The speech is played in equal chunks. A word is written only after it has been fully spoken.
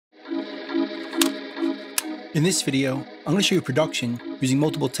In this video, I'm going to show you production using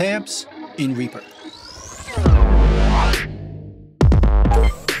multiple tabs in Reaper.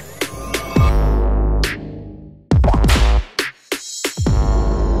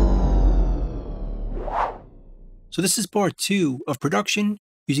 So this is part 2 of production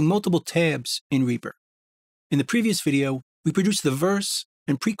using multiple tabs in Reaper. In the previous video, we produced the verse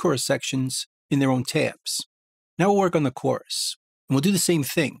and pre-chorus sections in their own tabs. Now we'll work on the chorus, and we'll do the same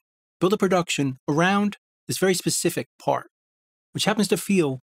thing, build a production around this very specific part, which happens to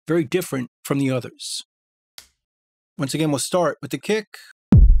feel very different from the others. Once again, we'll start with the kick,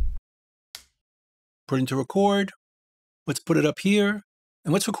 put it into record, let's put it up here,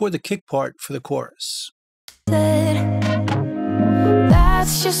 and let's record the kick part for the chorus. That's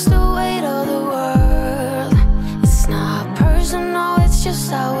just the weight of the world. It's not personal, it's just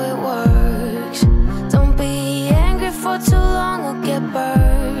how it works. Don't be angry for too long or get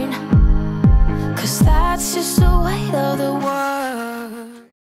burned, 'cause that's just the weight of the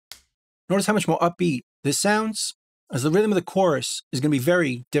world. Notice how much more upbeat this sounds, as the rhythm of the chorus is going to be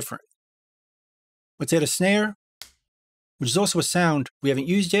very different. Let's add a snare, which is also a sound we haven't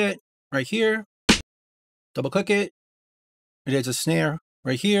used yet, right here. Double click it. It adds a snare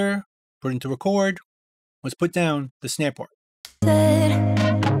right here. Put it into record. Let's put down the snare part.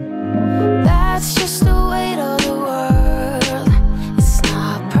 That's just the weight of the world. It's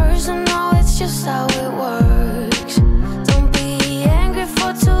not personal, it's just how it works. Don't be angry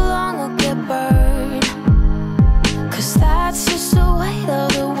for too long or get burned, 'cause that's just the weight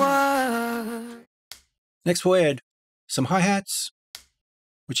of the world. Next we'll add some hi-hats,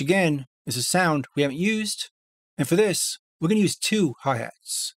 which again is a sound we haven't used. And for this, we're going to use 2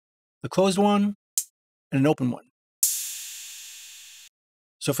 hi-hats, the closed one and an open one.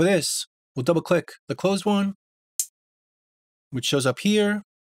 So for this, we'll double click the closed one, which shows up here.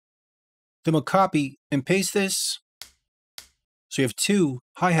 Then we'll copy and paste this. So you have 2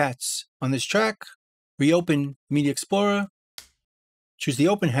 hi-hats on this track. Reopen Media Explorer, choose the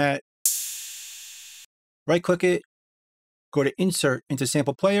open hat, right click it, go to Insert into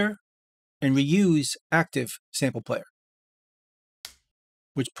Sample Player, and reuse Active Sample Player,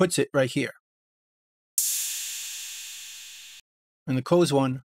 which puts it right here. And the closed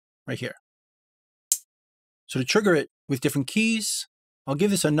one right here. So to trigger it with different keys, I'll give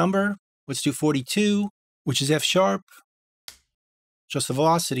this a number. Let's do 42, which is F sharp. Just the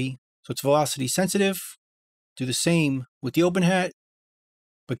velocity, so it's velocity sensitive. Do the same with the open hat,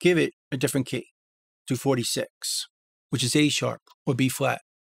 but give it a different key. Do 46, which is A sharp or B flat.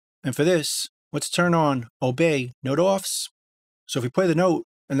 And for this, let's turn on obey note offs. So if we play the note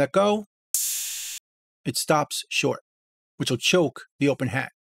and let go, it stops short, which will choke the open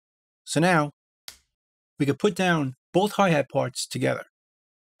hat. So now we can put down both hi-hat parts together.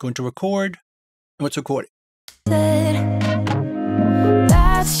 Go into record, and let's record it.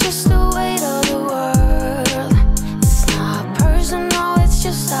 That's just the weight of the world. It's not personal, it's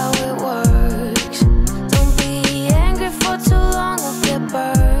just how it works. Don't be angry for too long or get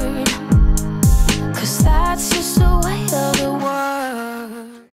burned, 'cause that's just the weight of the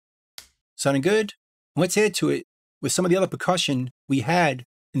world. Sounding good? Let's add to it with some of the other percussion we had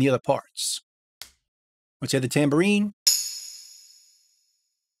in the other parts. Let's add the tambourine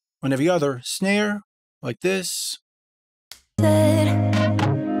on every other snare, like this. That's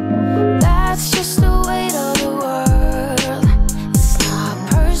just the weight of the world. It's not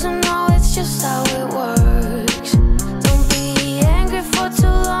personal, it's just how it works. Don't be angry for too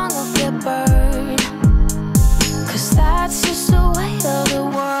long or get burned, 'cause that's just the weight of the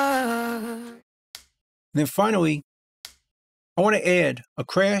world. And then finally, I want to add a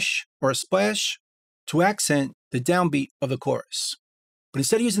crash or a splash to accent the downbeat of the chorus. But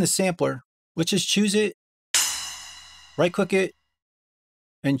instead of using the sampler, let's just choose it, right click it,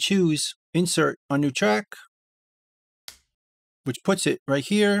 and choose Insert on New Track, which puts it right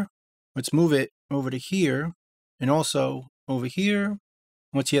here. Let's move it over to here, and also over here.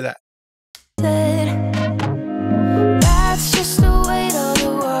 Let's hear that. That's just the weight of the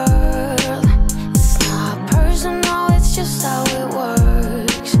world. It's not personal, it's just how it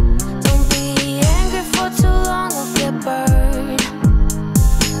works. Don't be angry for too long or get burned,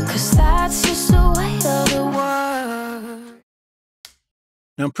 'cause that's just the weight of the world.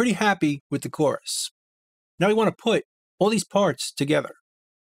 Now I'm pretty happy with the chorus. Now we want to put all these parts together.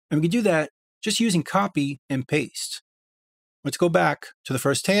 And we can do that just using copy and paste. Let's go back to the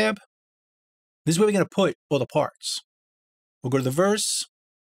first tab. This is where we're going to put all the parts. We'll go to the verse.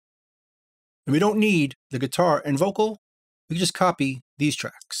 And we don't need the guitar and vocal. We can just copy these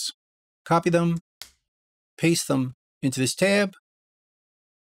tracks. Copy them, paste them into this tab.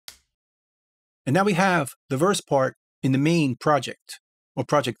 And now we have the verse part in the main project, or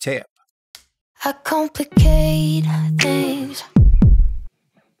project tab. I complicate things.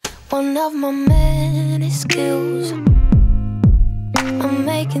 One of my many skills. I'm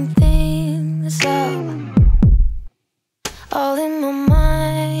making things up, all in my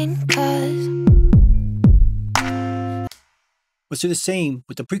mind, 'cause let's do the same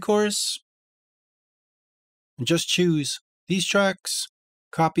with the pre-chorus. And just choose these tracks,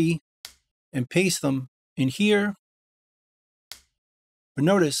 copy, and paste them in here. But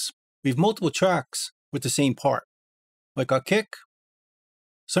notice, we have multiple tracks with the same part, like our kick.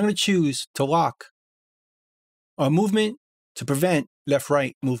 So I'm going to choose to lock our movement to prevent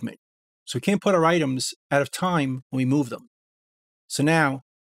left-right movement. So we can't put our items out of time when we move them. So now,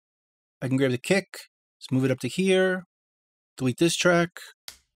 I can grab the kick, let's move it up to here, delete this track,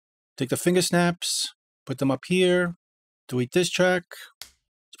 take the finger snaps, put them up here, delete this track,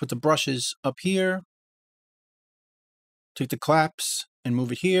 let's put the brushes up here, take the claps and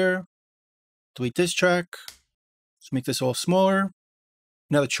move it here, delete this track, let's make this all smaller.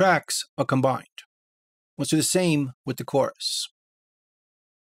 Now the tracks are combined. Let's do the same with the chorus.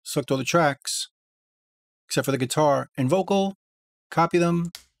 Select all the tracks, except for the guitar and vocal, copy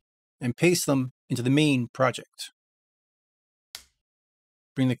them, and paste them into the main project.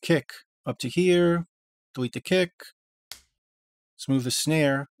 Bring the kick up to here, delete the kick, let's move the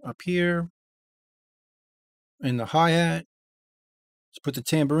snare up here, and the hi-hat. Let's put the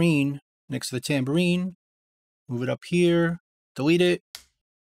tambourine next to the tambourine, move it up here, delete it,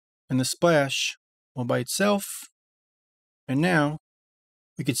 and the splash all by itself. And now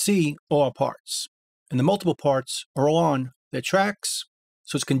we can see all our parts. And the multiple parts are all on their tracks,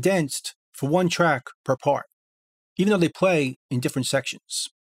 so it's condensed for one track per part, even though they play in different sections.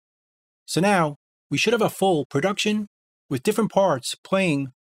 So now we should have a full production with different parts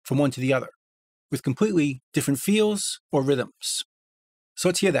playing from one to the other, with completely different feels or rhythms. So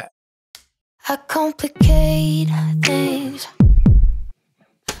let's hear that. I complicate things.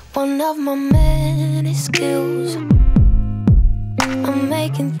 One of my many skills. I'm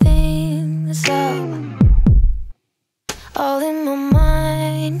making things up, all in my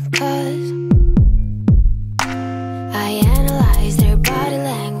mind, 'cause I analyze their body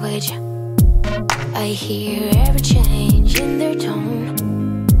language. I hear every change in their tone.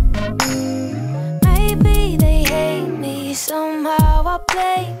 Maybe they hate me, somehow I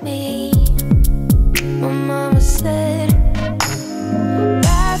blame me. My mama said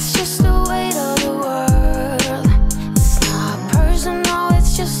that's just the weight of the world. It's not personal,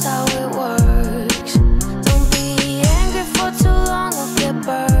 it's just how it works. Don't be angry for too long, I'll get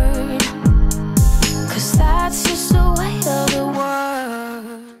burned, 'cause that's just the weight of the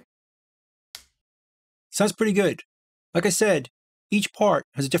world. Sounds pretty good. Like I said, each part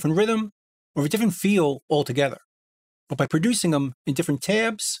has a different rhythm or a different feel altogether. But by producing them in different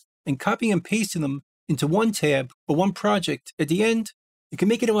tabs and copying and pasting them into one tab or one project at the end, it can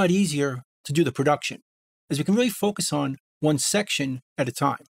make it a lot easier to do the production, as we can really focus on one section at a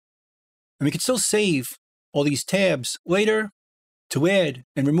time. And we can still save all these tabs later to add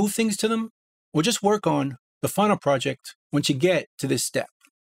and remove things to them, or just work on the final project once you get to this step.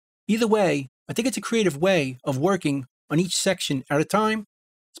 Either way, I think it's a creative way of working on each section at a time,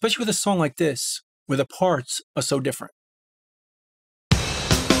 especially with a song like this, where the parts are so different.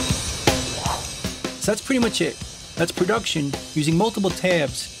 So that's pretty much it. That's production using multiple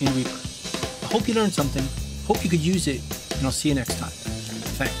tabs in Reaper. I hope you learned something, hope you could use it, and I'll see you next time.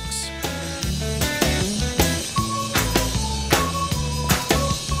 Thanks.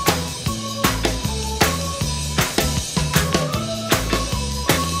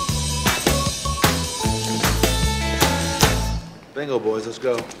 Bingo, boys, let's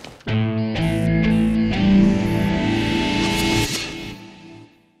go.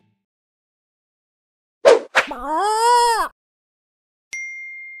 Bye.